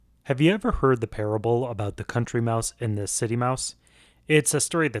Have you ever heard the parable about the country mouse and the city mouse? It's a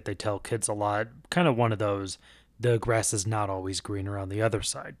story that they tell kids a lot, kind of one of those the grass is not always greener on the other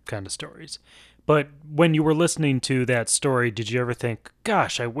side kind of stories. But when you were listening to that story, did you ever think,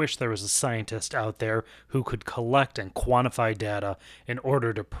 gosh, I wish there was a scientist out there who could collect and quantify data in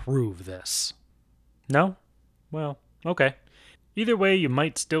order to prove this? No? Well, okay. Either way, you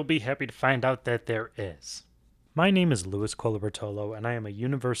might still be happy to find out that there is. My name is Louis Colabertolo, and I am a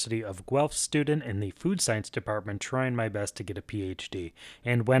University of Guelph student in the Food Science Department trying my best to get a PhD.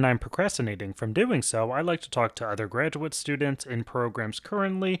 And when I'm procrastinating from doing so, I like to talk to other graduate students in programs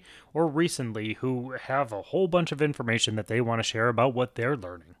currently or recently who have a whole bunch of information that they want to share about what they're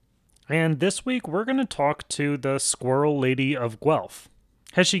learning. And this week, we're going to talk to the Squirrel Lady of Guelph.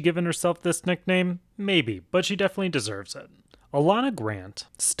 Has she given herself this nickname? Maybe, but she definitely deserves it. Alannah Grant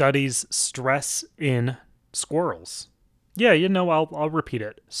studies stress in squirrels. Yeah, I'll repeat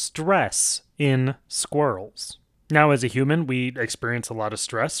it. Stress in squirrels. Now, as a human, we experience a lot of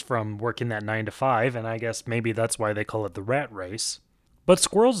stress from working that 9 to 5, and I guess maybe that's why they call it the rat race. But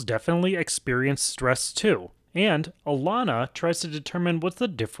squirrels definitely experience stress too. And Alannah tries to determine what's the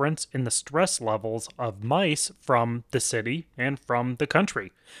difference in the stress levels of mice from the city and from the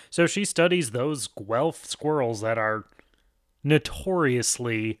country. So she studies those Guelph squirrels that are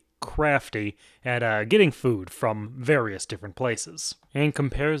notoriously crafty at getting food from various different places, and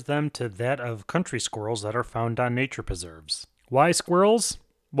compares them to that of country squirrels that are found on nature preserves. Why squirrels?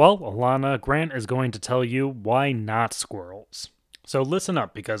 Well, Alannah Grant is going to tell you why not squirrels. So listen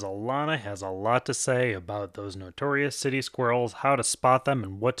up, because Alannah has a lot to say about those notorious city squirrels, how to spot them,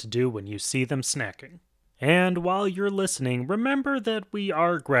 and what to do when you see them snacking. And while you're listening, remember that we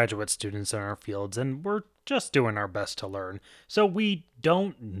are graduate students in our fields and we're just doing our best to learn. So we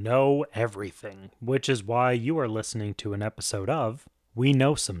don't know everything, which is why you are listening to an episode of We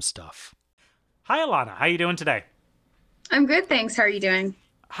Know Some Stuff. Hi Alannah, how you doing today? I'm good, thanks. How are you doing?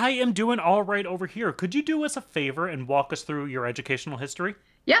 I am doing all right over here. Could you do us a favor and walk us through your educational history?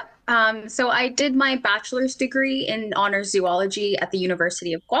 Yep. So I did my bachelor's degree in honors zoology at the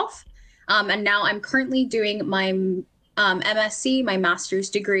University of Guelph. And now I'm currently doing my MSc, my master's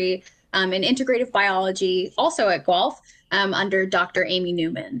degree in integrative biology, also at Guelph, under Dr. Amy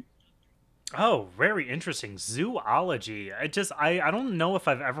Newman. Oh, very interesting. Zoology. I don't know if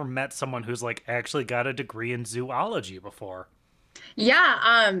I've ever met someone who's like actually got a degree in zoology before.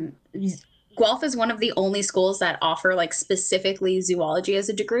 Yeah, Guelph is one of the only schools that offer like specifically zoology as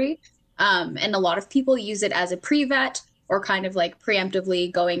a degree. And a lot of people use it as a pre-vet or kind of like preemptively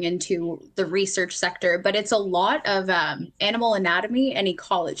going into the research sector, but it's a lot of animal anatomy and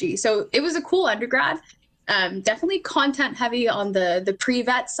ecology. So it was a cool undergrad. Definitely content heavy on the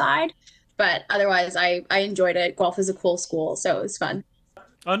pre-vet side, but otherwise I enjoyed it. Guelph is a cool school, so it was fun.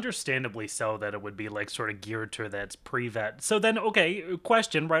 Understandably so that it would be like sort of geared to that pre-vet. So then, okay,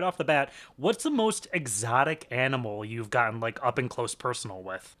 question right off the bat: what's the most exotic animal you've gotten like up and close personal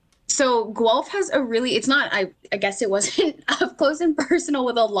with? So Guelph has a really, it's not, I guess it wasn't up close and personal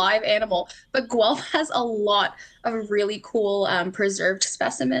with a live animal, but Guelph has a lot of really cool preserved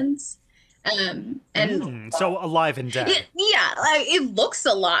specimens. And So alive and dead. yeah, like it looks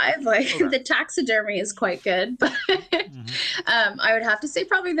alive. Like Okay. the taxidermy is quite good, but Hmm. I would have to say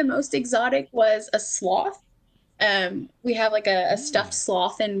probably the most exotic was a sloth. We have like a stuffed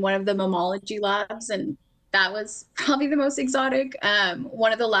sloth in one of the mammalogy labs, and that was probably the most exotic.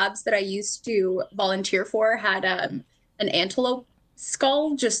 One of the labs that I used to volunteer for had an antelope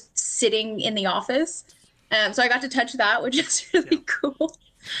skull just sitting in the office. So I got to touch that, which is Yeah. really cool.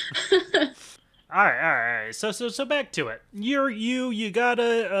 All right. So back to it. You got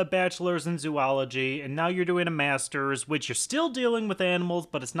a bachelor's in zoology, and now you're doing a master's, which you're still dealing with animals,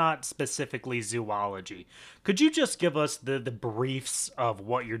 but it's not specifically zoology. Could you just give us the briefs of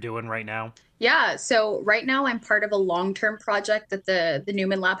what you're doing right now? Yeah, so right now I'm part of a long-term project that the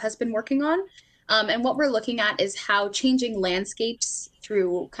Newman Lab has been working on. And what we're looking at is how changing landscapes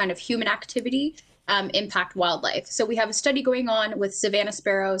through kind of human activity impact wildlife. So we have a study going on with savanna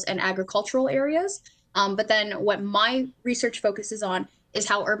sparrows and agricultural areas. But then what my research focuses on is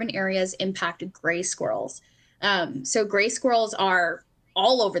how urban areas impact gray squirrels. So gray squirrels are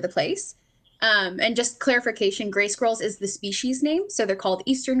all over the place. And just clarification, gray squirrels is the species name. So they're called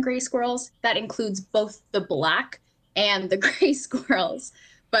eastern gray squirrels. That includes both the black and the gray squirrels.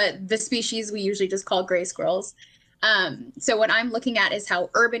 But the species we usually just call gray squirrels. So what I'm looking at is how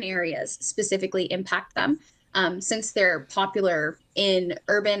urban areas specifically impact them. Since they're popular in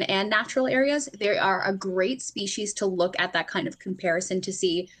urban and natural areas, they are a great species to look at that kind of comparison to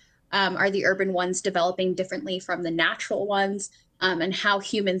see are the urban ones developing differently from the natural ones? and how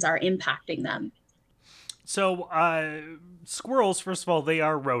humans are impacting them. So, squirrels, first of all, they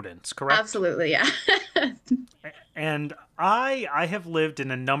are rodents, correct? Absolutely, yeah. And I have lived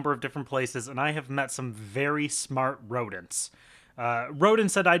in a number of different places, and I have met some very smart rodents.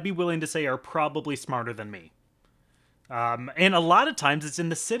 Rodents that I'd be willing to say are probably smarter than me. And a lot of times it's in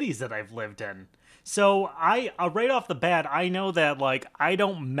the cities that I've lived in. So I right off the bat, I know that like I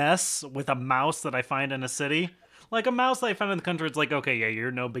don't mess with a mouse that I find in a city. Like a mouse that I found in the country, it's like okay, yeah,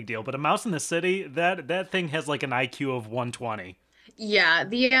 you're no big deal. But a mouse in the city, that thing has like an IQ of 120. Yeah,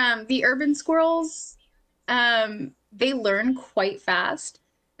 the urban squirrels, they learn quite fast.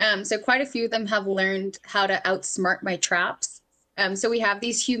 So quite a few of them have learned how to outsmart my traps. So we have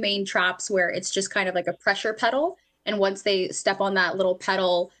these humane traps where it's just kind of like a pressure pedal, and once they step on that little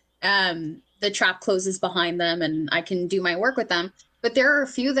pedal, the trap closes behind them, and I can do my work with them. But there are a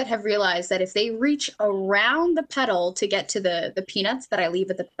few that have realized that if they reach around the pedal to get to the peanuts that I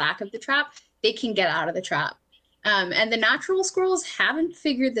leave at the back of the trap, they can get out of the trap. And the natural squirrels haven't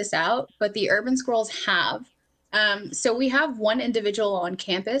figured this out, but the urban squirrels have. So we have one individual on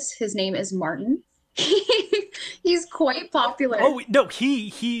campus. His name is Martin. He's quite popular. Oh no,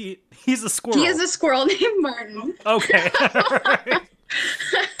 he's a He is squirrel. a squirrel named Martin. Okay.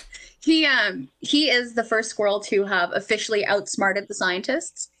 He is the first squirrel to have officially outsmarted the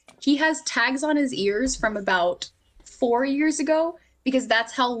scientists. He has tags on his ears from about 4 years ago because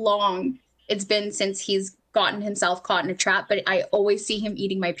that's how long it's been since he's gotten himself caught in a trap. But I always see him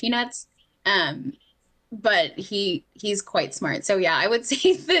eating my peanuts. Um, but he's quite smart. So yeah, I would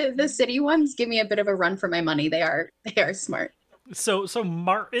say the city ones give me a bit of a run for my money. They are smart. So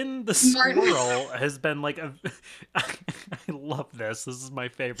Martin the Martin. squirrel has been like a. I love this. This is my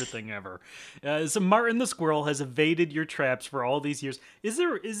favorite thing ever. So Martin the squirrel has evaded your traps for all these years. Is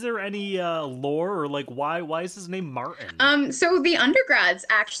there any lore or like why is his name Martin? So the undergrads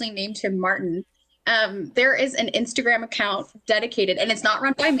actually named him Martin. There is an Instagram account dedicated, and it's not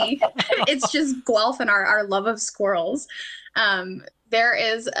run by me. It's just Guelph and our love of squirrels. There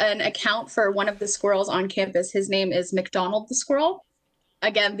is an account for one of the squirrels on campus. His name is McDonald the squirrel.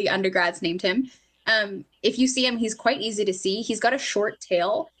 Again, the undergrads named him. If you see him, he's quite easy to see. He's got a short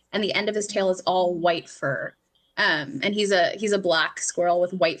tail, and the end of his tail is all white fur. And he's a black squirrel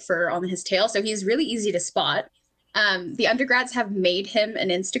with white fur on his tail, so he's really easy to spot. The undergrads have made him an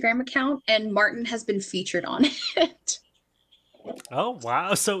Instagram account, and Martin has been featured on it. Oh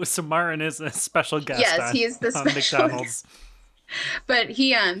wow! So Martin is a special guest Yes, on he is the special. McDonald's. But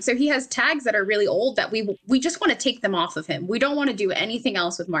so he has tags that are really old that we just want to take them off of him. We don't want to do anything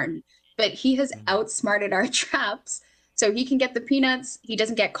else with Martin. But he has outsmarted our traps. So he can get the peanuts, he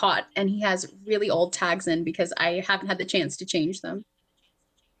doesn't get caught, and he has really old tags in because I haven't had the chance to change them.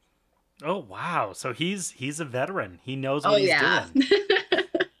 Oh wow! So he's a veteran. He knows Oh what he's yeah. doing.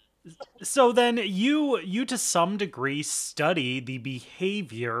 So then you to some degree study the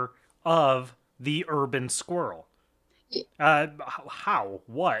behavior of the urban squirrel. How?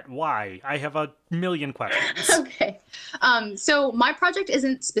 What? Why? I have a million questions. Okay. So my project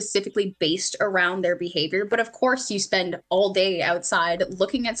isn't specifically based around their behavior, but of course you spend all day outside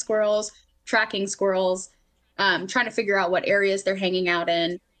looking at squirrels, tracking squirrels, trying to figure out what areas they're hanging out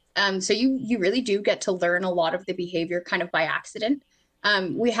in. So you really do get to learn a lot of the behavior kind of by accident.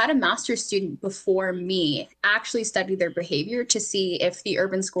 We had a master's student before me actually study their behavior to see if the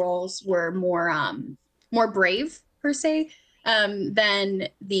urban squirrels were more brave per se than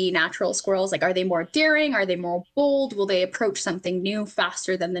the natural squirrels. Like, are they more daring? Are they more bold? Will they approach something new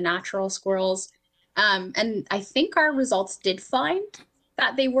faster than the natural squirrels? And I think our results did find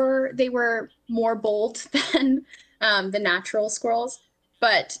that they were more bold than the natural squirrels.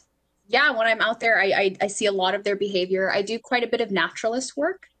 But yeah, when I'm out there, I see a lot of their behavior. I do quite a bit of naturalist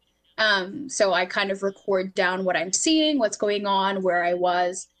work. So I kind of record down what I'm seeing, what's going on, where I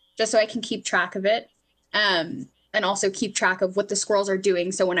was, just so I can keep track of it. And also keep track of what the squirrels are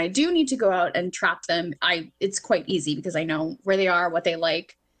doing. So when I do need to go out and trap them, it's quite easy because I know where they are, what they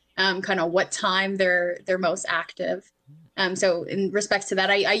like, kind of what time they're most active. So in respects to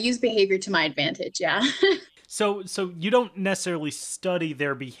that, I use behavior to my advantage. Yeah. So you don't necessarily study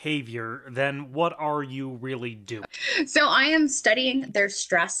their behavior. Then what are you really doing? So I am studying their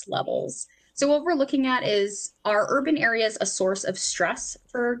stress levels. So what we're looking at is, are urban areas a source of stress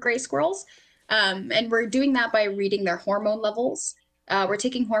for gray squirrels? And we're doing that by reading their hormone levels. We're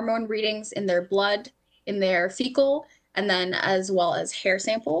taking hormone readings in their blood, in their fecal, and then as well as hair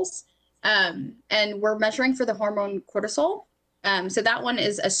samples. And we're measuring for the hormone cortisol. So that one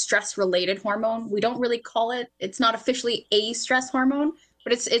is a stress related hormone. We don't really call it, it's not officially a stress hormone,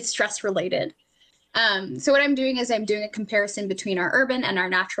 but it's stress related. So what I'm doing is I'm doing a comparison between our urban and our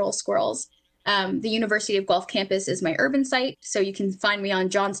natural squirrels. The University of Guelph campus is my urban site, so you can find me on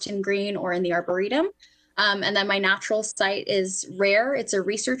Johnston Green or in the Arboretum. And then my natural site is Rare. It's a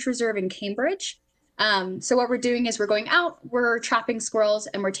research reserve in Cambridge. So what we're doing is we're going out, we're trapping squirrels,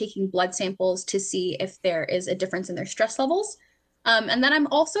 and we're taking blood samples to see if there is a difference in their stress levels. And then I'm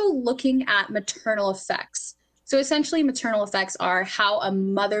also looking at maternal effects. So essentially, maternal effects are how a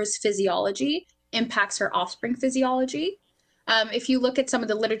mother's physiology impacts her offspring physiology. If you look at some of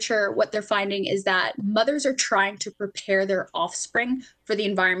the literature, what they're finding is that mothers are trying to prepare their offspring for the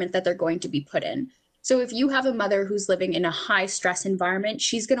environment that they're going to be put in. So if you have a mother who's living in a high stress environment,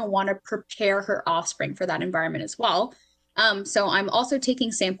 she's going to want to prepare her offspring for that environment as well. So I'm also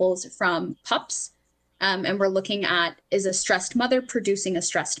taking samples from pups, and we're looking at, is a stressed mother producing a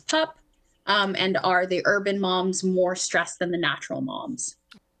stressed pup? And are the urban moms more stressed than the natural moms?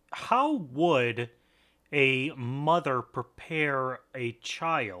 How would a mother prepare a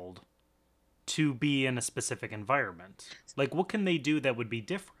child to be in a specific environment? Like, what can they do that would be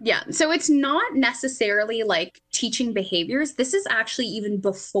different? Yeah, so it's not necessarily like teaching behaviors. This is actually even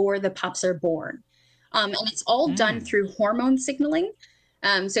before the pups are born. And it's all done Hmm. through hormone signaling.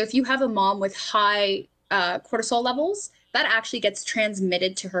 So if you have a mom with high cortisol levels, that actually gets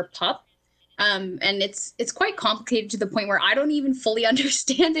transmitted to her pup. And it's quite complicated to the point where I don't even fully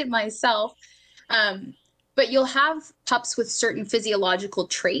understand it myself. Um, but you'll have pups with certain physiological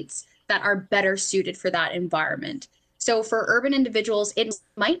traits that are better suited for that environment. So for urban individuals, it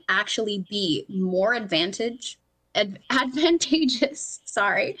might actually be more advantageous,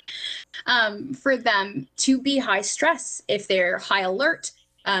 sorry, for them to be high stress. If they're high alert,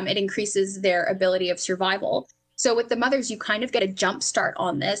 it increases their ability of survival. So with the mothers, you kind of get a jump start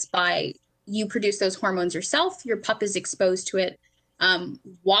on this by you produce those hormones yourself. Your pup is exposed to it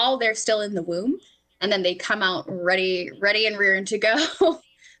while they're still in the womb, and then they come out ready and rearing to go.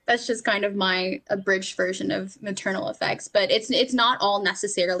 That's just kind of my abridged version of maternal effects, but it's not all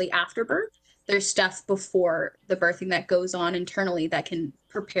necessarily after birth. There's stuff before the birthing that goes on internally that can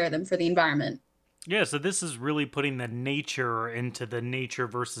prepare them for the environment. Yeah, so this is really putting the nature into the nature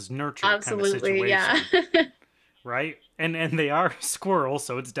versus nurture kind of Absolutely, yeah. situation, right? And they are squirrels,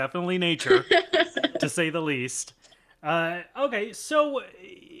 so it's definitely nature, to say the least. Okay, so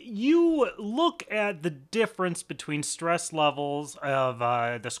you look at the difference between stress levels of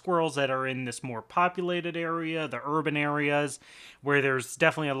the squirrels that are in this more populated area, the urban areas, where there's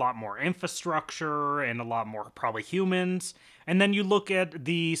definitely a lot more infrastructure and a lot more probably humans. And then you look at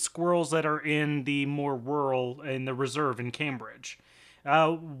the squirrels that are in the more rural, in the reserve in Cambridge.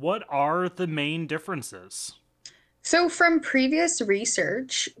 What are the main differences? So, from previous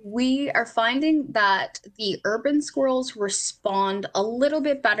research, we are finding that the urban squirrels respond a little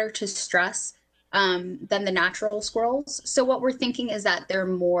bit better to stress than the natural squirrels. So, what we're thinking is that they're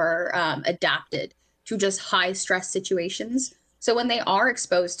more adapted to just high stress situations. So, when they are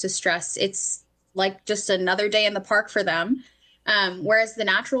exposed to stress, it's like just another day in the park for them. Whereas the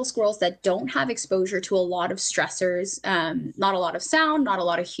natural squirrels that don't have exposure to a lot of stressors, not a lot of sound, not a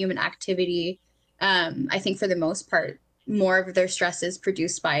lot of human activity, I think for the most part, more of their stress is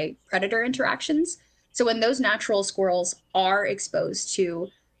produced by predator interactions. So when those natural squirrels are exposed to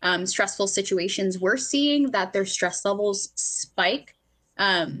stressful situations, we're seeing that their stress levels spike,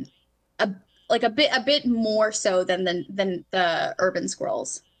 um, a, like a bit more so than the urban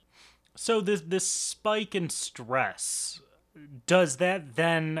squirrels. So this spike in stress, does that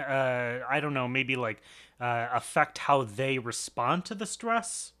then I don't know, maybe like affect how they respond to the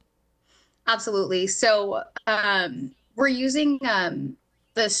stress? Absolutely. So we're using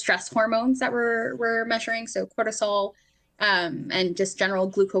the stress hormones that we're measuring. So cortisol and just general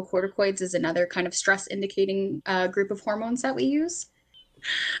glucocorticoids is another kind of stress indicating group of hormones that we use.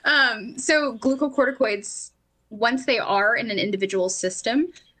 So glucocorticoids, once they are in an individual system,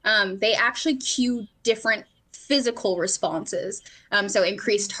 they actually cue different physical responses. So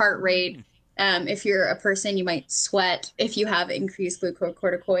increased heart rate. If you're a person, you might sweat if you have increased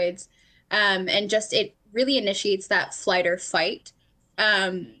glucocorticoids. And just it really initiates that flight or fight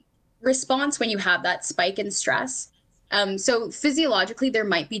um, response when you have that spike in stress. So physiologically, there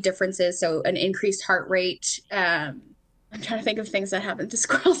might be differences. So an increased heart rate, I'm trying to think of things that happen to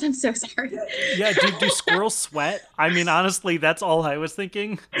squirrels. I'm so sorry. Yeah, do squirrels sweat? I mean, honestly, that's all I was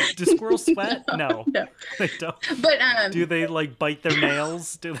thinking. Do squirrels sweat? No, No, no. they don't. But Do they like bite their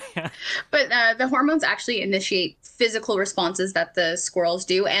nails? Do they? the hormones actually initiate physical responses that the squirrels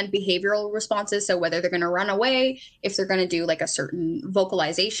do and behavioral responses. So whether they're going to run away, if they're going to do like a certain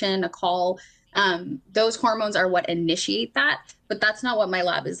vocalization, a call, Those hormones are what initiate that, but that's not what my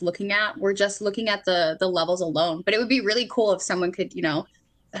lab is looking at. We're just looking at the levels alone. But it would be really cool if someone could,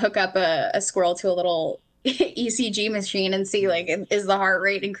 hook up a squirrel to a little ECG machine and see like is the heart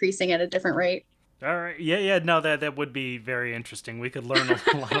rate increasing at a different rate. All right. Yeah, yeah. No, that would be very interesting. We could learn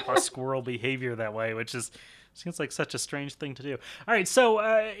a lot about squirrel behavior that way, which is seems like such a strange thing to do. All right. So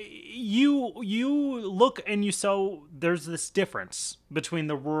you look and you saw there's this difference between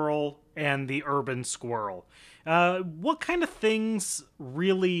the rural and the urban squirrel. What kind of things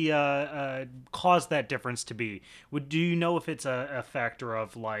really cause that difference to be? Do you know if it's a factor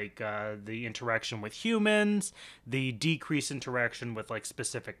of like the interaction with humans, the decreased interaction with like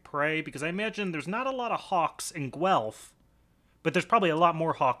specific prey? Because I imagine there's not a lot of hawks in Guelph, but there's probably a lot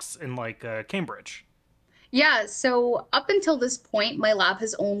more hawks in like Cambridge. Yeah, so up until this point, my lab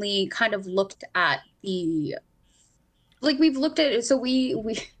has only kind of looked at the like we've looked at it. So we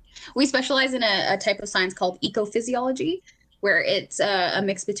specialize in a type of science called ecophysiology, where it's a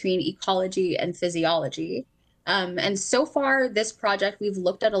mix between ecology and physiology. And so far, this project, we've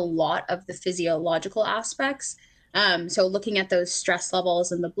looked at a lot of the physiological aspects. So looking at those stress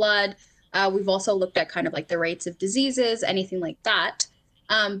levels in the blood. We've also looked at kind of like the rates of diseases, anything like that.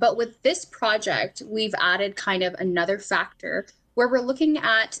 But with this project, we've added kind of another factor where we're looking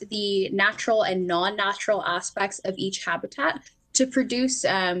at the natural and non-natural aspects of each habitat to produce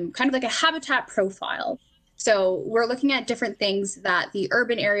kind of like a habitat profile. So we're looking at different things that the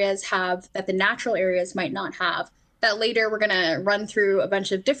urban areas have that the natural areas might not have. That later we're going to run through a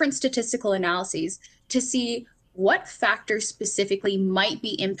bunch of different statistical analyses to see what factors specifically might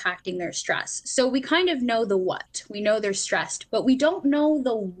be impacting their stress. So we kind of know the what. We know they're stressed, but we don't know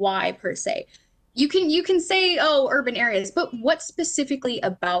the why per se. You can say, oh, urban areas, but what specifically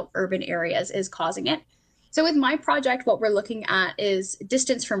about urban areas is causing it? So with my project, what we're looking at is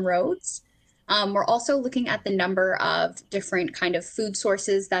distance from roads. We're also looking at the number of different kind of food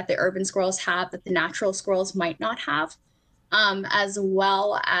sources that the urban squirrels have that the natural squirrels might not have, as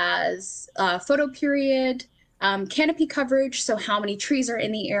well as photo period, canopy coverage. So how many trees are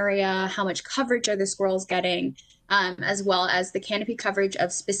in the area? How much coverage are the squirrels getting? As well as the canopy coverage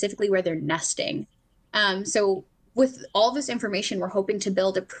of specifically where they're nesting. So with all this information, we're hoping to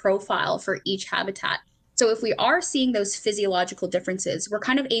build a profile for each habitat. So if we are seeing those physiological differences, we're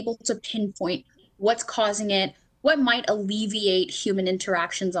kind of able to pinpoint what's causing it, what might alleviate human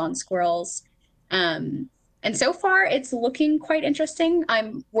interactions on squirrels. Um, and so far, it's looking quite interesting.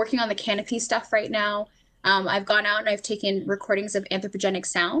 I'm working on the canopy stuff right now. I've gone out and I've taken recordings of anthropogenic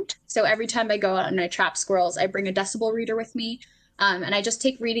sound. So every time I go out and I trap squirrels, I bring a decibel reader with me. And I just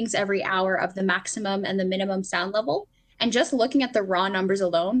take readings every hour of the maximum and the minimum sound level. And just looking at the raw numbers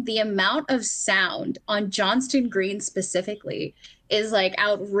alone, the amount of sound on Johnston Green specifically is like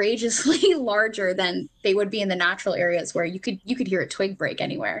outrageously larger than they would be in the natural areas where you could hear a twig break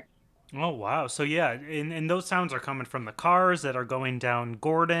anywhere. Oh wow! So yeah, and those sounds are coming from the cars that are going down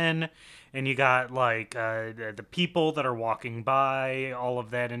Gordon, and you got like the people that are walking by, all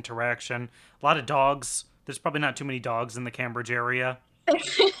of that interaction. A lot of dogs. There's probably not too many dogs in the Cambridge area.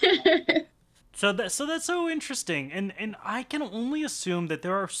 So that's so interesting, and I can only assume that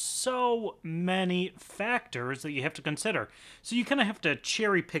there are so many factors that you have to consider. So you kind of have to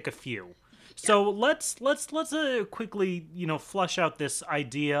cherry pick a few. So let's quickly flush out this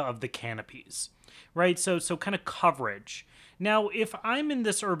idea of the canopies, right? So kind of coverage. Now, if I'm in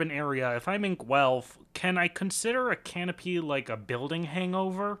this urban area, if I'm in Guelph, can I consider a canopy like a building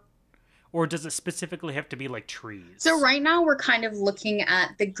hangover, or does it specifically have to be like So trees? right now we're kind of looking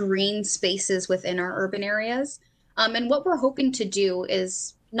at the green spaces within our urban areas. And what we're hoping to do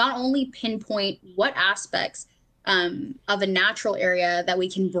is not only pinpoint what aspects of a natural area that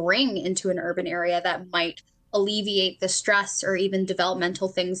we can bring into an urban area that might alleviate the stress or even developmental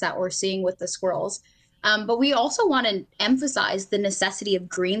things that we're seeing with the squirrels. But we also want to emphasize the necessity of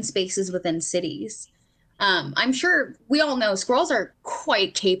green spaces within cities. I'm sure we all know squirrels are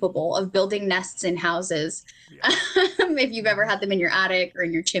quite capable of building nests in houses. Yeah. If you've ever had them in your attic or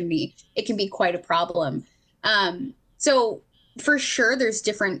in your chimney, it can be quite a problem. So for sure, there's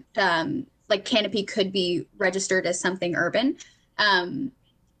different like canopy could be registered as something urban. Um,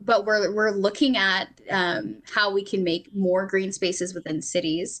 but we're looking at how we can make more green spaces within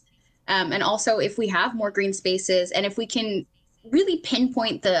cities. And also if we have more green spaces and if we can really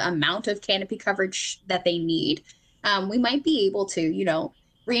pinpoint the amount of canopy coverage that they need, we might be able to,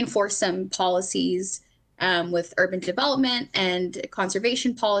 reinforce some policies with urban development and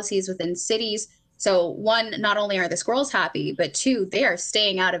conservation policies within cities. So, one, not only are the squirrels happy, but two, they are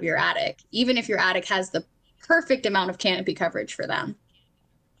staying out of your attic, even if your attic has the perfect amount of canopy coverage for them.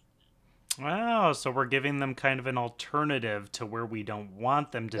 Oh, so we're giving them kind of an alternative to where we don't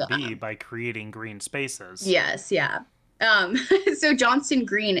want them to Yeah. be by creating green spaces. Yes, yeah. Um, so Johnston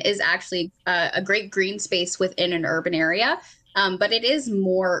Green is actually a great green space within an urban area, but it is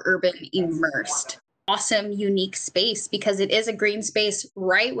more urban immersed. Awesome, unique space because it is a green space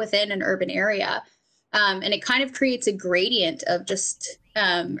right within an urban area. And it kind of creates a gradient of just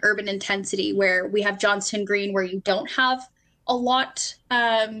urban intensity where we have Johnston Green where you don't have a lot,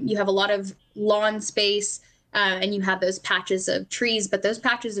 you have a lot of lawn space, and you have those patches of trees, but those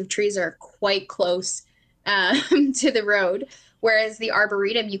patches of trees are quite close to the road. Whereas the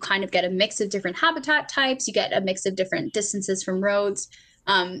arboretum, you kind of get a mix of different habitat types, you get a mix of different distances from roads.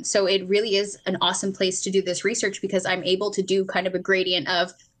 So it really is an awesome place to do this research because I'm able to do kind of a gradient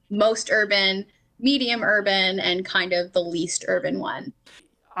of most urban, medium urban, and kind of the least urban one.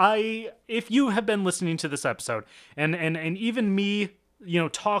 If you have been listening to this episode, and even me,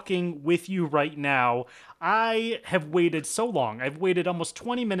 talking with you right now, I have waited so long. I've waited almost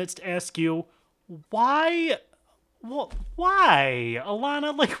 20 minutes to ask you why. Well, why,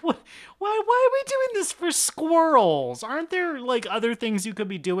 Alannah? Like, what? Why are we doing this for squirrels? Aren't there like other things you could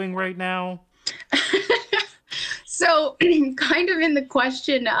be doing right now? So, kind of in the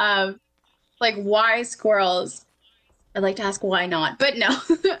question of like why squirrels, I'd like to ask why not, but no.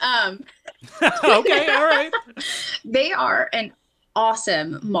 um, Okay, all right. They are an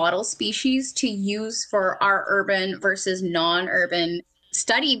awesome model species to use for our urban versus non-urban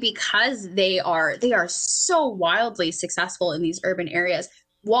study because they are so wildly successful in these urban areas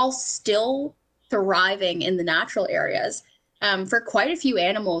while still thriving in the natural areas. For quite a few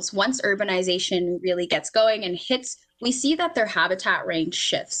animals, once urbanization really gets going and hits, we see that their habitat range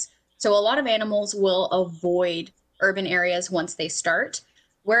shifts. So a lot of animals will avoid urban areas once they start.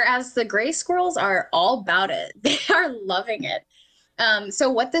 Whereas the gray squirrels are all about it. They are loving it. So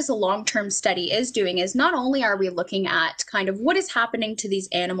what this long-term study is doing is not only are we looking at kind of what is happening to these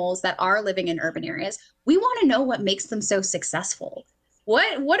animals that are living in urban areas, we want to know what makes them so successful.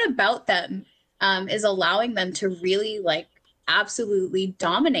 What about them is allowing them to really like absolutely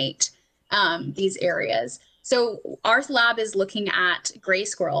dominate these areas? So our lab is looking at gray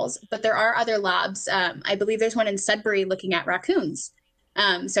squirrels, but there are other labs. I believe there's one in Sudbury looking at raccoons.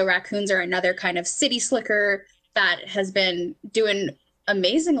 So raccoons are another kind of city slicker that has been doing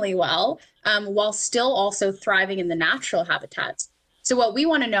amazingly well, while still also thriving in the natural habitats. So what we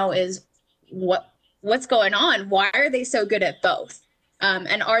want to know is what's going on? Why are they so good at both?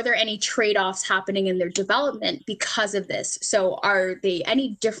 And are there any trade-offs happening in their development because of this? So are they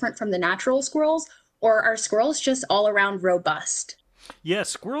any different from the natural squirrels, or are squirrels just all around robust? Yeah,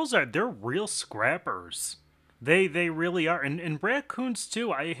 squirrels they're real scrappers. They really are, and raccoons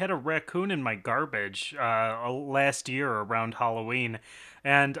too. I had a raccoon in my garbage last year around Halloween,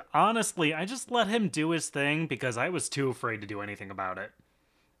 and honestly, I just let him do his thing because I was too afraid to do anything about it.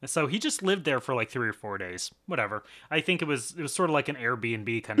 So he just lived there for like 3 or 4 days. Whatever. I think it was sort of like an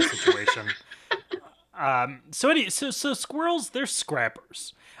Airbnb kind of situation. So squirrels, they're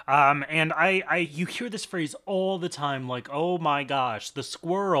scrappers. And you hear this phrase all the time, like, "Oh my gosh, the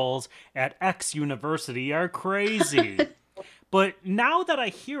squirrels at X university are crazy." But now that I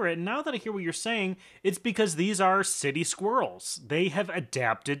hear it, now that I hear what you're saying, it's because these are city squirrels. They have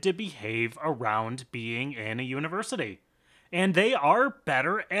adapted to behave around being in a university, and they are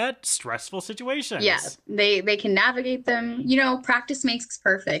better at stressful Yeah, situations. they can navigate them. You know, practice makes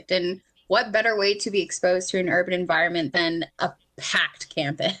perfect. And what better way to be exposed to an urban environment than a packed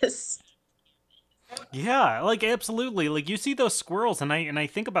campus? Yeah, like absolutely. Like you see those squirrels, and I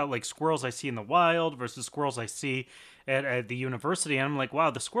think about like squirrels I see in the wild versus squirrels I see at the university, and I'm like,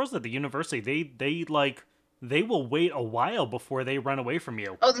 wow, the squirrels at the university, they will wait a while before they run away from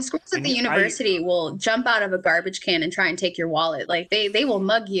you. Oh, the schools at the And I university will jump out of a garbage can and try and take your wallet. Like they will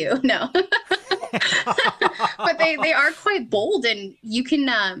mug you. No. But they are quite bold, and you can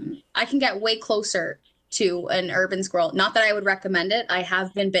I can get way closer to an urban squirrel. Not that I would recommend it. I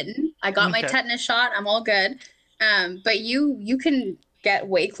have been bitten. I got my Okay. tetanus shot. I'm all good. But you can get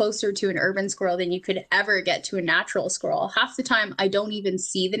way closer to an urban squirrel than you could ever get to a natural squirrel. Half the time I don't even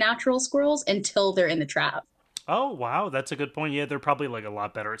see the natural squirrels until they're in the trap. Oh wow, that's a good point. Yeah, they're probably like a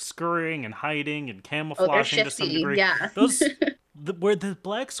lot better at scurrying and hiding and Oh, they're camouflaging to some shifty. degree. Yeah. Where the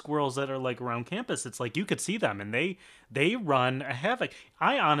black squirrels that are like around campus, it's like you could see them and they run a havoc.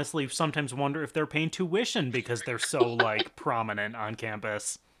 I honestly sometimes wonder if they're paying tuition because they're so like prominent on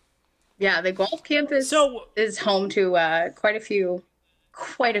campus. Yeah, the golf campus So is home to quite a few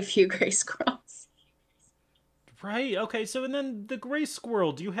gray squirrels. Right. Okay. So, and then the gray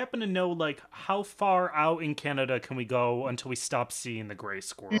squirrel. Do you happen to know, like, how far out in Canada can we go until we stop seeing the gray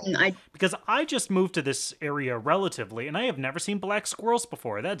squirrel? I Because I just moved to this area relatively, and I have never seen black squirrels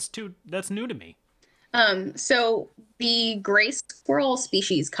before. That's new to me. so the gray squirrel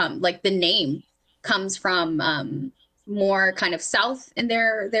species like the name comes from more kind of south in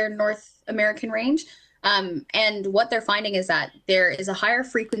their North American range. And what they're finding is that there is a higher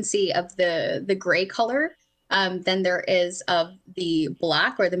frequency of the gray color than there is of the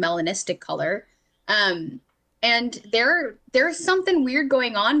black or the melanistic color. Um, and there's something weird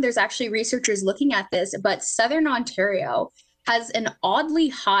going on. There's actually researchers looking at this, but Southern Ontario has an oddly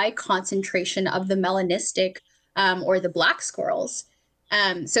high concentration of the melanistic or the black squirrels.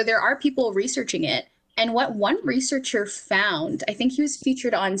 So there are people researching it. And what one researcher found, I think he was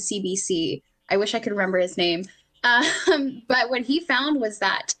featured on CBC. I wish I could remember his name. But what he found was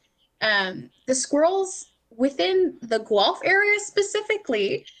that the squirrels within the Guelph area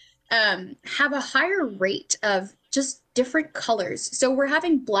specifically have a higher rate of just different colors. So we're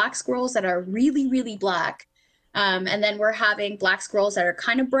having black squirrels that are really, really black. And then we're having black squirrels that are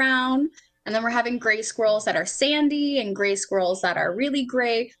kind of brown. And then we're having gray squirrels that are sandy and gray squirrels that are really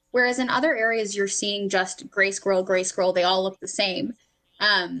gray. Whereas in other areas, you're seeing just gray squirrel, gray squirrel. They all look the same.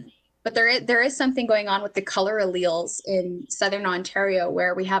 Um, but there is something going on with the color alleles in Southern Ontario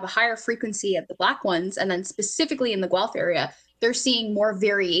where we have a higher frequency of the black ones. And then specifically in the Guelph area, they're seeing more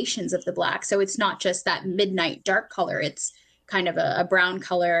variations of the black. So it's not just that midnight dark color, it's kind of a brown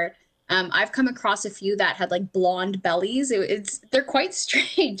color. I've come across a few that had like blonde bellies. They're quite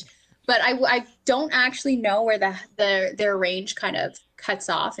strange, but I don't actually know where their range kind of cuts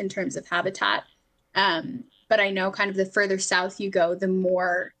off in terms of habitat. But I know kind of the further south you go, the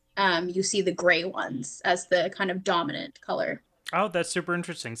more you see the gray ones as the kind of dominant color. Oh, that's super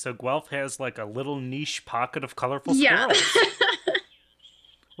interesting. So Guelph has like a little niche pocket of colorful Yeah. squirrels.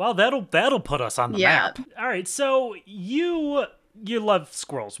 Well, that'll put us on the Yeah. map. All right, so you love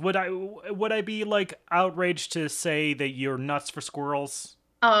squirrels. Would I be like outraged to say that you're nuts for squirrels?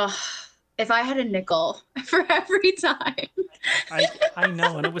 Uh, if I had a nickel for every time. I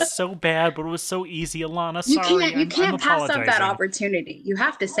know, and it was so bad, but it was so easy, Alana. You Sorry, can't you I'm can't pass up that apologizing. opportunity. You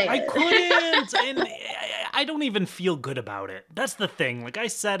have to say I it. couldn't, and I don't even feel good about it. That's the thing. Like I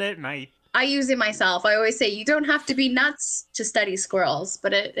said it, and I I use it myself. I always say you don't have to be nuts to study squirrels,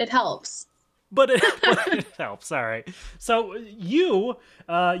 but it helps. but it helps. All right. So you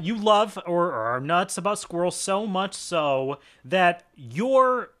love or are nuts about squirrels so much so that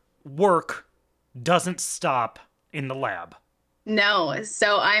your work doesn't stop in the lab. No,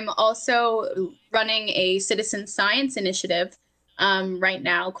 so I'm also running a citizen science initiative right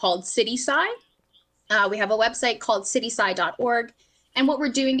now called CitySci. We have a website called citysci.org. And what we're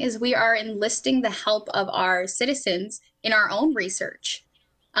doing is we are enlisting the help of our citizens in our own research.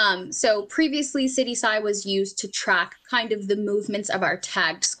 So previously, CitySci was used to track kind of the movements of our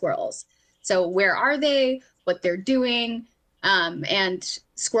tagged squirrels. So where are they, what they're doing, and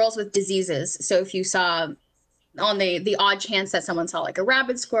squirrels with diseases. So if you saw on the odd chance that someone saw like a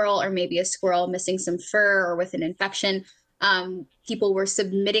rabid squirrel or maybe a squirrel missing some fur or with an infection, people were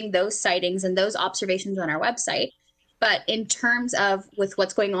submitting those sightings and those observations on our website. But in terms of with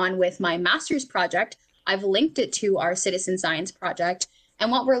what's going on with my master's project, I've linked it to our citizen science project.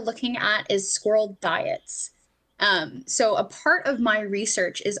 And what we're looking at is squirrel diets. So a part of my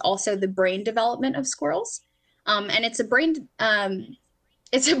research is also the brain development of squirrels. And it's a brain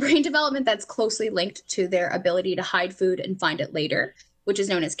development that's closely linked to their ability to hide food and find it later, which is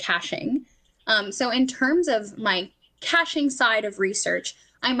known as caching. So, in terms of my caching side of research,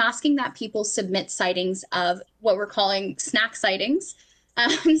 I'm asking that people submit sightings of what we're calling snack sightings.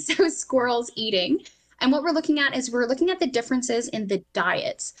 So, squirrels eating. And what we're looking at is we're looking at the differences in the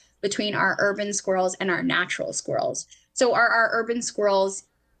diets between our urban squirrels and our natural squirrels. So, are our urban squirrels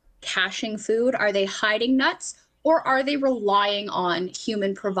caching food? Are they hiding nuts? Or are they relying on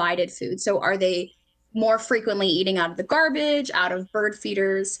human provided food? So are they more frequently eating out of the garbage, out of bird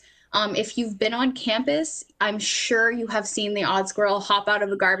feeders? If you've been on campus, I'm sure you have seen the odd squirrel hop out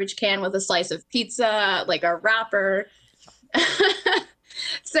of a garbage can with a slice of pizza, like a wrapper.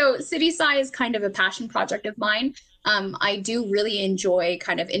 So City Sci is kind of a passion project of mine. I do really enjoy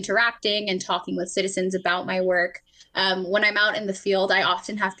kind of interacting and talking with citizens about my work. When I'm out in the field, I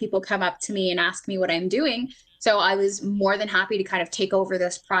often have people come up to me and ask me what I'm doing. So I was more than happy to kind of take over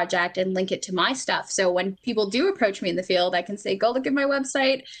this project and link it to my stuff. So when people do approach me in the field, I can say, go look at my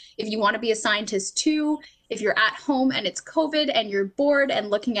website. If you want to be a scientist too, If you're at home and it's COVID and you're bored and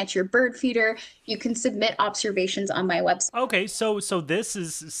looking at your bird feeder, you can submit observations on my website. Okay, so this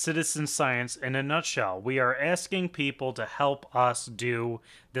is citizen science in a nutshell. We are asking people to help us do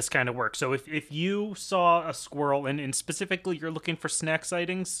this kind of work. So if you saw a squirrel and specifically you're looking for snack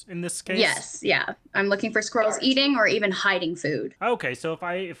sightings in this case? Yes, yeah. I'm looking for squirrels eating or even hiding food. Okay, so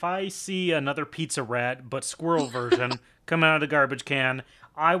if I see another pizza rat but squirrel version coming out of the garbage can,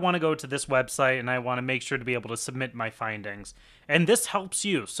 I want to go to this website and I want to make sure to be able to submit my findings. And this helps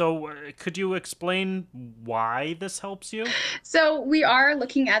you. So could you explain why this helps you? So we are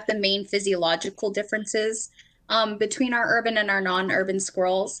looking at the main physiological differences between our urban and our non-urban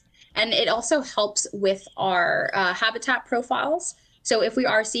squirrels. And it also helps with our habitat profiles. So if we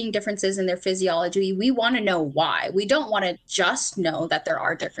are seeing differences in their physiology, we want to know why. We don't want to just know that there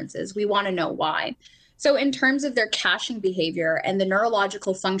are differences. We want to know why. So in terms of their caching behavior and the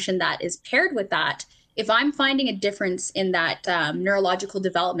neurological function that is paired with that, if I'm finding a difference in that neurological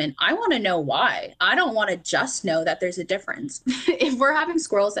development, I want to know why. I don't want to just know that there's a difference. If we're having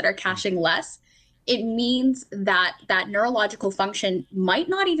squirrels that are caching less, it means that that neurological function might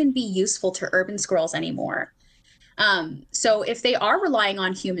not even be useful to urban squirrels anymore. So if they are relying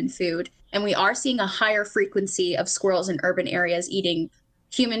on human food and we are seeing a higher frequency of squirrels in urban areas eating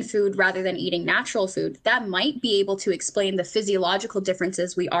human food rather than eating natural food, that might be able to explain the physiological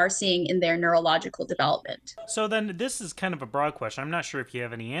differences we are seeing in their neurological development. So then this is kind of a broad question. I'm not sure if you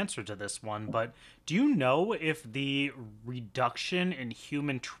have any answer to this one, but do you know if the reduction in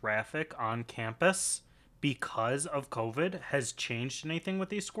human traffic on campus because of COVID has changed anything with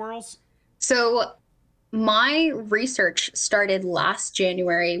these squirrels? So my research started last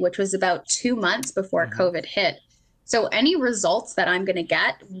January, which was about 2 months before Mm-hmm. COVID hit. So any results that I'm going to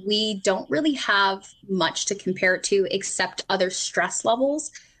get, we don't really have much to compare it to except other stress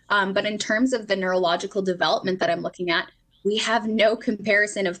levels. But in terms of the neurological development that I'm looking at, we have no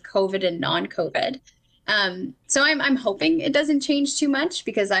comparison of COVID and non-COVID. So I'm hoping it doesn't change too much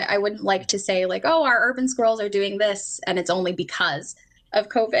because I wouldn't like to say like, oh, our urban squirrels are doing this and it's only because of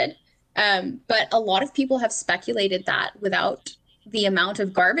COVID. But a lot of people have speculated that without the amount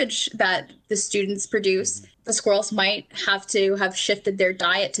of garbage that the students produce, Mm-hmm. the squirrels might have to have shifted their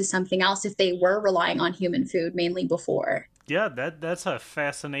diet to something else if they were relying on human food mainly before. Yeah, that's a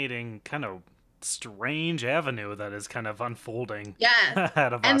fascinating kind of strange avenue that is kind of unfolding Yeah.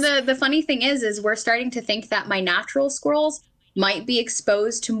 ahead of And us. the funny thing is we're starting to think that my natural squirrels might be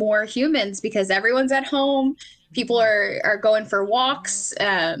exposed to more humans because everyone's at home. People are going for walks,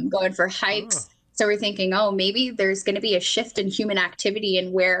 going for Oh. hikes. So we're thinking, oh, maybe there's going to be a shift in human activity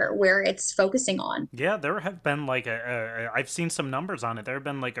and where it's focusing on. Yeah, there have been like I've seen some numbers on it. There have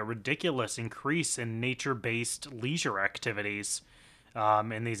been like a ridiculous increase in nature-based leisure activities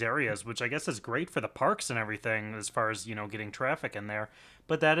in these areas, which I guess is great for the parks and everything as far as, getting traffic in there.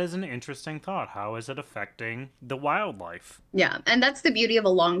 But that is an interesting thought. How is it affecting the wildlife? Yeah, and that's the beauty of a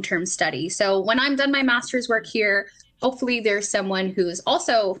long-term study. So when I'm done my master's work here, hopefully there's someone who's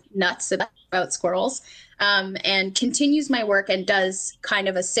also nuts about squirrels and continues my work and does kind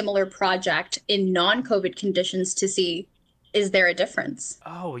of a similar project in non-COVID conditions to see is there a difference?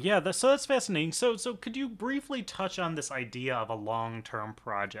 Oh, yeah, so that's fascinating. So could you briefly touch on this idea of a long-term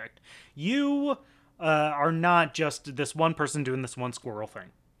project? You are not just this one person doing this one squirrel thing.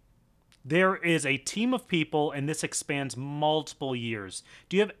 There is a team of people, and this expands multiple years.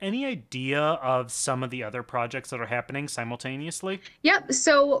 Do you have any idea of some of the other projects that are happening simultaneously? Yep.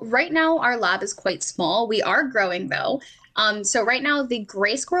 So right now our lab is quite small. We are growing though. So right now the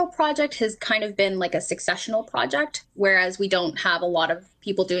Gray Squirrel project has kind of been like a successional project, whereas we don't have a lot of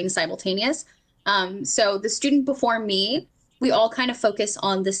people doing simultaneous. So the student before me, we all kind of focus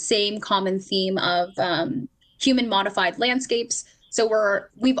on the same common theme of human modified landscapes. So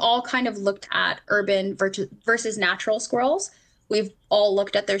we've all kind of looked at urban versus natural squirrels. We've all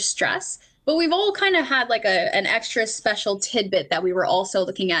looked at their stress. But we've all kind of had like an extra special tidbit that we were also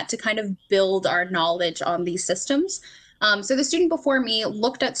looking at to kind of build our knowledge on these systems. So the student before me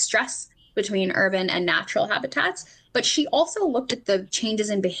looked at stress between urban and natural habitats, but she also looked at the changes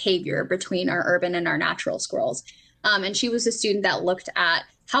in behavior between our urban and our natural squirrels. And she was a student that looked at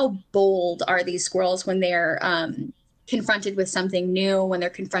how bold are these squirrels when they're confronted with something new, when they're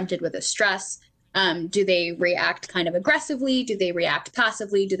confronted with a stress. Do they react kind of aggressively? Do they react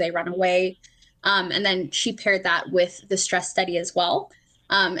passively? Do they run away? And then she paired that with the stress study as well.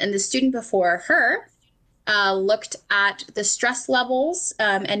 And the student before her looked at the stress levels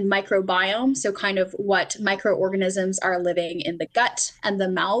and microbiome, so kind of what microorganisms are living in the gut and the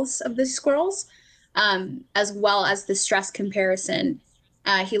mouths of the squirrels, as well as the stress comparison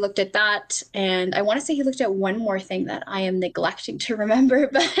He looked at that, and I want to say he looked at one more thing that I am neglecting to remember,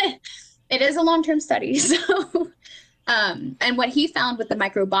 but it is a long-term study. So, and what he found with the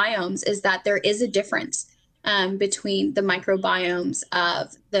microbiomes is that there is a difference between the microbiomes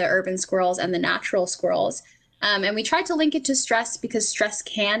of the urban squirrels and the natural squirrels. And we tried to link it to stress because stress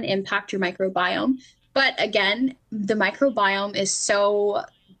can impact your microbiome. But again, the microbiome is so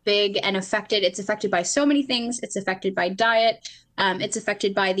big and affected. It's affected by so many things. It's affected by diet. It's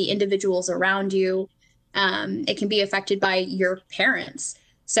affected by the individuals around you. It can be affected by your parents.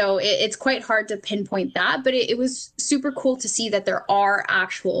 So it's quite hard to pinpoint that, but it was super cool to see that there are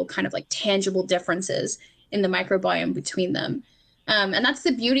actual kind of like tangible differences in the microbiome between them. And that's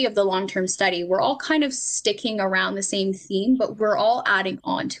the beauty of the long-term study. We're all kind of sticking around the same theme, but we're all adding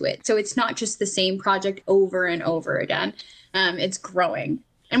on to it. So it's not just the same project over and over again. It's growing.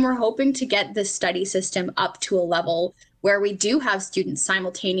 And we're hoping to get this study system up to a level where we do have students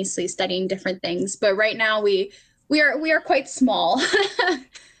simultaneously studying different things. But right now we are quite small.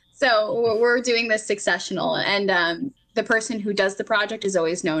 So we're doing this successional, and the person who does the project is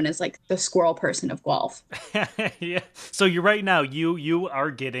always known as like the squirrel person of Guelph. Yeah. So you right now you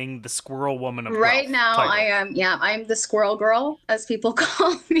are getting the squirrel woman of Right Guelph now, I title. am, yeah, I'm the squirrel girl, as people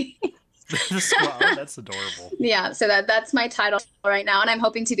call me. The squirrel. Oh, that's adorable. Yeah, so that's my title right now, and I'm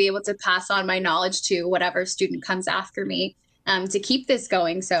hoping to be able to pass on my knowledge to whatever student comes after me, to keep this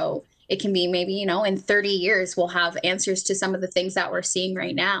going. So it can be maybe, in 30 years, we'll have answers to some of the things that we're seeing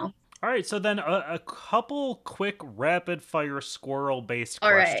right now. All right, so then a couple quick rapid fire squirrel based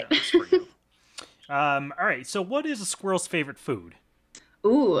All right. questions for you. All right, so what is a squirrel's favorite food?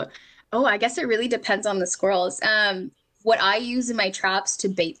 Ooh. Oh, I guess it really depends on the squirrels. What I use in my traps to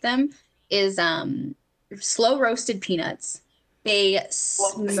bait them is slow roasted peanuts. They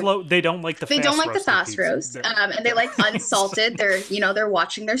sm Slow. They don't like the they don't fast like the roasted fast pizza. roast, and they like unsalted. They're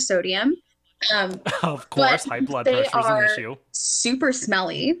watching their sodium. Um, Of but course, high blood they pressure is an are issue. super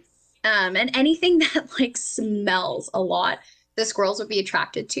smelly. And anything that like smells a lot, the squirrels would be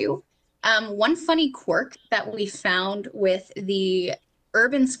attracted to. One funny quirk that we found with the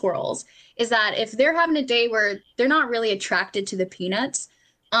urban squirrels is that if they're having a day where they're not really attracted to the peanuts,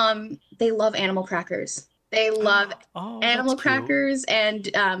 they love animal crackers. They love Oh, that's animal cute. crackers and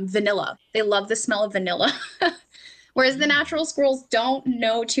vanilla. They love the smell of vanilla. Whereas the natural squirrels don't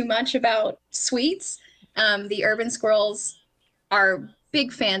know too much about sweets. The urban squirrels are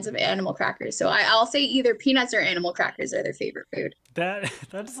big fans of animal crackers. So I'll say either peanuts or animal crackers are their favorite food.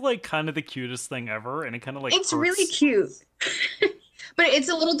 That's like kind of the cutest thing ever, and it kind of like It's really hurts. cute, but it's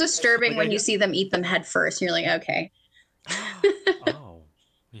a little disturbing Like when I you see them eat them head first. And you're like, okay. Oh,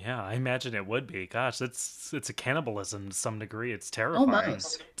 yeah, I imagine it would be. Gosh, it's a cannibalism to some degree. It's terrifying.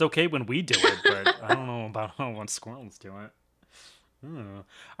 Almost. It's okay when we do it, but I don't know about when squirrels do it. Hmm. All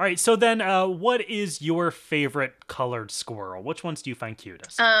right, so then, what is your favorite colored squirrel? Which ones do you find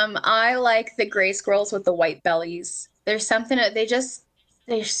cutest? I like the gray squirrels with the white bellies. There's something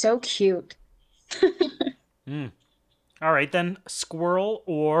they're so cute. Hmm. All right, then, squirrel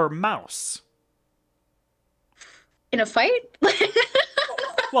or mouse? In a fight?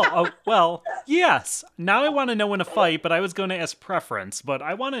 Well, yes. Now I want to know in a fight, but I was going to ask preference, but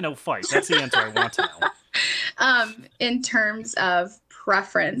I want to know fight. That's the answer I want to know. In terms of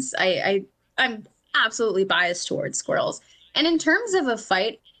preference, I'm absolutely biased towards squirrels. And in terms of a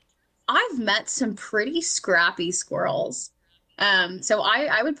fight, I've met some pretty scrappy squirrels. So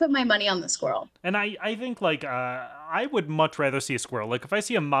I would put my money on the squirrel. And I think like I would much rather see a squirrel. Like if I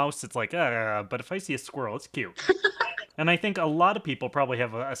see a mouse, it's like but if I see a squirrel, it's cute. And I think a lot of people probably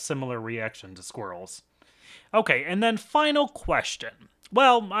have a similar reaction to squirrels. Okay, and then final question.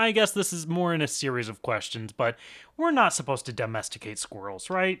 Well, I guess this is more in a series of questions, but we're not supposed to domesticate squirrels,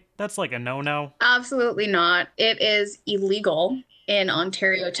 right? That's like a no-no. Absolutely not. It is illegal in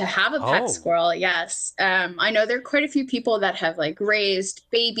Ontario to have a pet Oh, squirrel. Yes. I know there are quite a few people that have like raised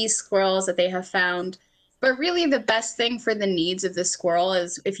baby squirrels that they have found. But really, the best thing for the needs of the squirrel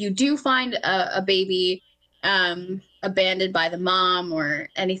is if you do find a baby abandoned by the mom or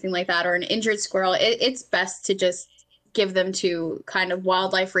anything like that, or an injured squirrel, it's best to just give them to kind of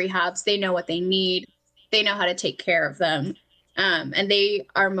wildlife rehabs. They know what they need, they know how to take care of them. And they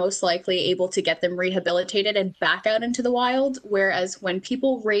are most likely able to get them rehabilitated and back out into the wild. Whereas when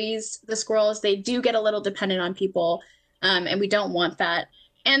people raise the squirrels, they do get a little dependent on people, and we don't want that.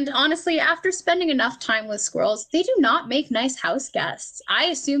 And honestly, after spending enough time with squirrels, they do not make nice house guests. I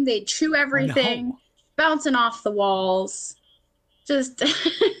assume they chew everything, no. bouncing off the walls. Just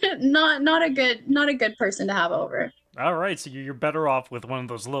not a good person to have over. All right, so you're better off with one of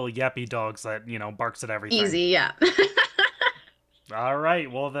those little yappy dogs that, barks at everything. Easy, yeah. All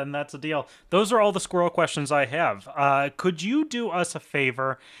right, well then that's a deal. Those are all the squirrel questions I have. Could you do us a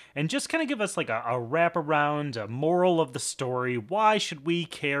favor and just kind of give us like a wraparound, a moral of the story? Why should we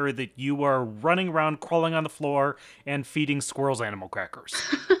care that you are running around, crawling on the floor, and feeding squirrels animal crackers?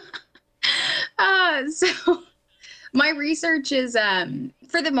 So my research is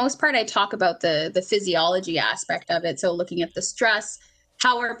for the most part I talk about the physiology aspect of it, so looking at the stress,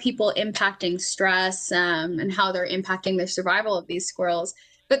 how are people impacting stress, and how they're impacting the survival of these squirrels.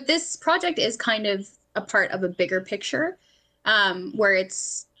 But this project is kind of a part of a bigger picture, where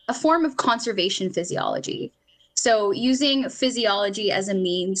it's a form of conservation physiology, so using physiology as a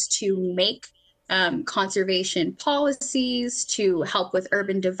means to make conservation policies to help with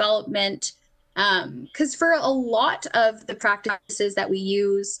urban development, because for a lot of the practices that we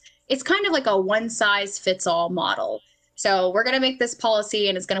use, it's kind of like a one size fits all model. So we're going to make this policy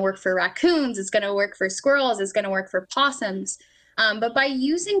and it's going to work for raccoons, it's going to work for squirrels, it's going to work for possums. But by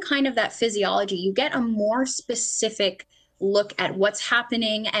using kind of that physiology, you get a more specific look at what's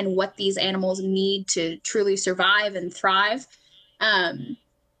happening and what these animals need to truly survive and thrive. Um,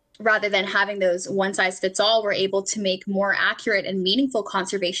 Rather than having those one size fits all, we're able to make more accurate and meaningful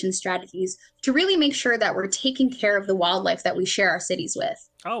conservation strategies to really make sure that we're taking care of the wildlife that we share our cities with.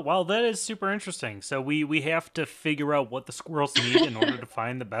 Oh, well, that is super interesting. So we have to figure out what the squirrels need in order to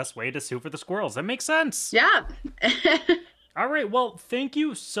find the best way to sue for the squirrels. That makes sense. Yeah. All right. Well, thank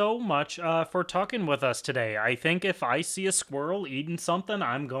you so much for talking with us today. I think if I see a squirrel eating something,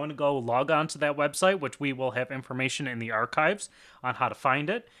 I'm going to go log on to that website, which we will have information in the archives on how to find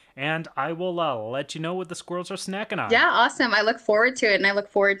it. And I will let you know what the squirrels are snacking on. Yeah, awesome. I look forward to it, and I look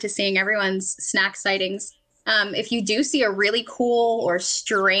forward to seeing everyone's snack sightings. If you do see a really cool or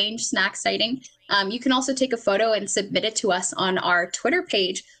strange snack sighting, you can also take a photo and submit it to us on our Twitter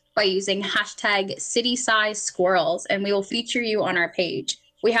page by using hashtag city size squirrels, and we will feature you on our page.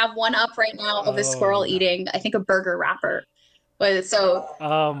 We have one up right now of a Oh, squirrel God. eating, I think, a burger wrapper. But so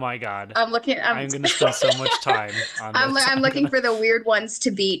Oh, my God. I'm looking, I'm, I'm going to spend so much time on this. I'm I'm looking going to. for the weird ones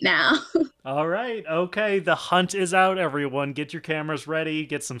to beat now. All right. Okay. The hunt is out, everyone. Get your cameras ready,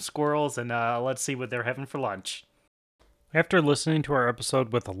 get some squirrels, and let's see what they're having for lunch. After listening to our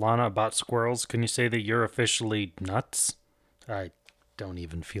episode with Alannah about squirrels, can you say that you're officially nuts? I don't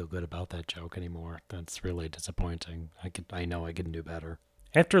even feel good about that joke anymore. That's really disappointing. I know I can do better.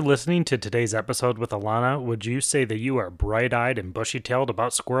 After listening to today's episode with Alannah, would you say that you are bright-eyed and bushy-tailed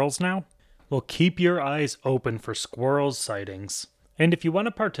about squirrels now? Well, keep your eyes open for squirrels sightings. And if you want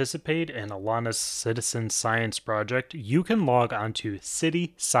to participate in Alannah's citizen science project, you can log on to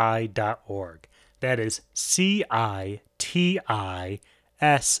citysci.org. That is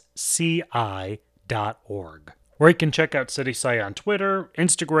CITISCI.org, where you can check out CitySci on Twitter,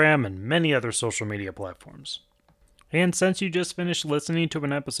 Instagram, and many other social media platforms. And since you just finished listening to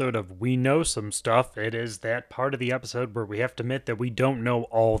an episode of We Know Some Stuff, it is that part of the episode where we have to admit that we don't know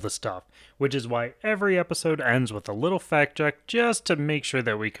all the stuff, which is why every episode ends with a little fact check just to make sure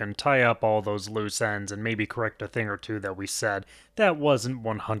that we can tie up all those loose ends and maybe correct a thing or two that we said that wasn't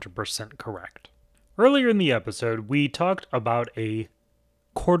 100% correct. Earlier in the episode, we talked about a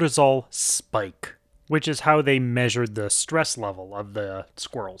cortisol spike, which is how they measured the stress level of the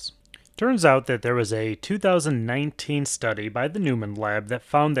squirrels. Turns out that there was a 2019 study by the Newman Lab that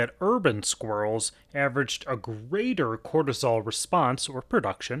found that urban squirrels averaged a greater cortisol response or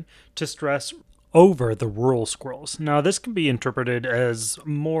production to stress over the rural squirrels. Now, this can be interpreted as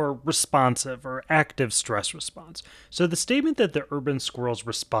more responsive or active stress response. So, the statement that the urban squirrels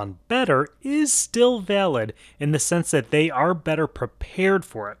respond better is still valid in the sense that they are better prepared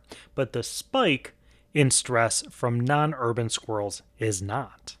for it, but the spike in stress from non urban squirrels is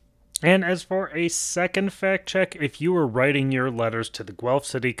not. And as for a second fact check, if you were writing your letters to the Guelph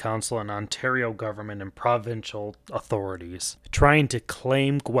City Council and Ontario government and provincial authorities, trying to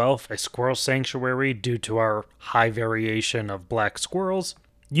claim Guelph a squirrel sanctuary due to our high variation of black squirrels,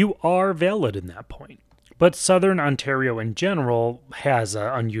 you are valid in that point. But southern Ontario in general has an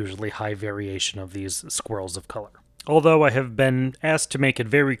unusually high variation of these squirrels of color. Although I have been asked to make it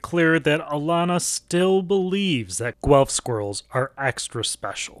very clear that Alannah still believes that Guelph squirrels are extra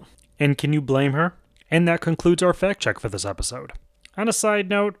special. And can you blame her? And that concludes our fact check for this episode. On a side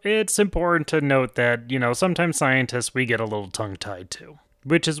note, it's important to note that, sometimes scientists we get a little tongue-tied too.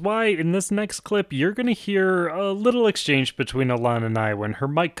 Which is why in this next clip, you're going to hear a little exchange between Alannah and I when her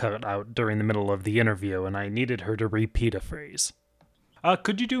mic cut out during the middle of the interview and I needed her to repeat a phrase.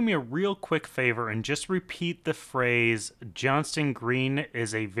 Could you do me a real quick favor and just repeat the phrase, Johnston Green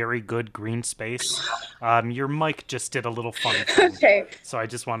is a very good green space? Your mic just did a little funny thing. Okay. So I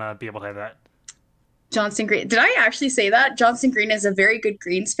just want to be able to have that. Johnson Green. Did I actually say that? Johnson Green is a very good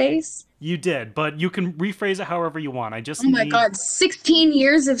green space. You did, but you can rephrase it however you want. I Oh just my need. God, 16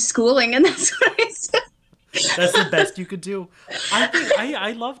 years of schooling, and that's what I said. That's the best you could do. I think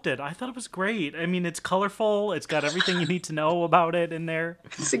I loved it. I thought it was great. I mean, it's colorful. It's got everything you need to know about it in there.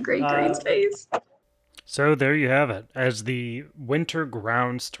 It's a great green Uh, space. So there you have it. As the winter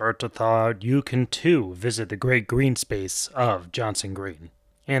grounds start to thaw, you can too visit the great green space of Johnson Green.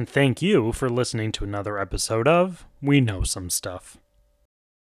 And thank you for listening to another episode of We Know Some Stuff.